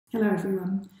Hello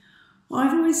everyone.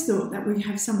 I've always thought that we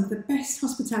have some of the best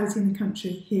hospitality in the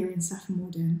country here in Saffron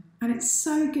Walden, and it's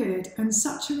so good and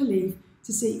such a relief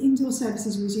to see indoor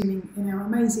services resuming in our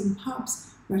amazing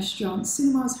pubs, restaurants,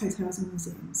 cinemas, hotels and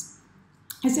museums.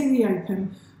 As they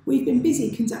reopen, we've been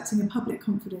busy conducting a public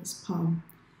confidence poll.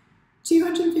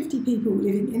 250 people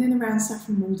living in and around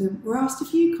Saffron Walden were asked a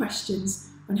few questions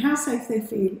on how safe they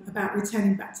feel about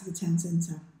returning back to the town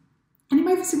centre. And it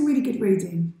made for some really good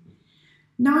reading.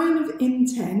 9 in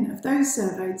 10 of those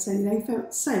surveyed say they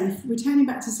felt safe returning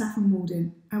back to Saffron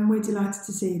Walden, and we're delighted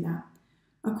to see that.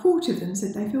 A quarter of them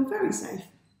said they feel very safe.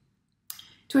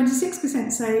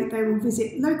 26% say they will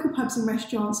visit local pubs and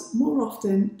restaurants more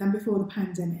often than before the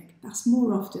pandemic. That's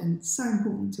more often, so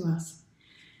important to us.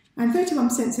 And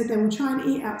 31% said they will try and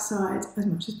eat outside as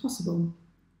much as possible.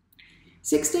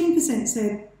 16%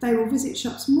 said they will visit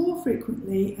shops more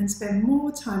frequently and spend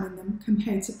more time in them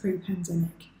compared to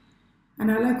pre-pandemic. And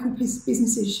our local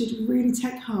businesses should really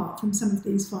take heart from some of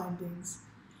these findings.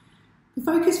 The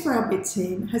focus for our bid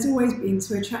team has always been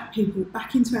to attract people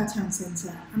back into our town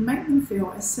centre and make them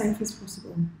feel as safe as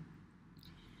possible.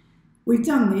 We've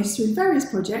done this through various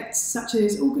projects such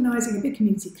as organising a big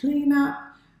community clean-up,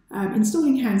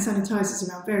 installing hand sanitisers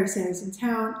around various areas in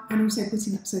town, and also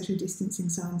putting up social distancing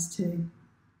signs too.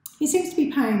 It seems to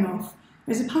be paying off,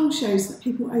 as a poll shows that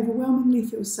people overwhelmingly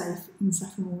feel safe in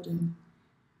Saffron Walden.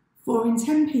 4 in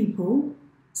 10 people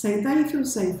say they feel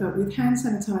safer with hand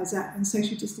sanitiser and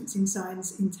social distancing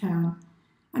signs in town,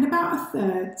 and about a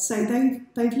third say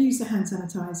they've used the hand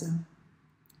sanitiser.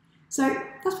 So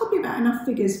that's probably about enough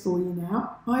figures for you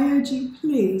now. I urge you,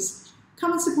 please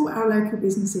come and support our local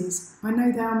businesses. I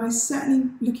know they are most certainly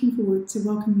looking forward to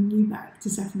welcoming you back to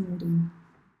Saffron Walden.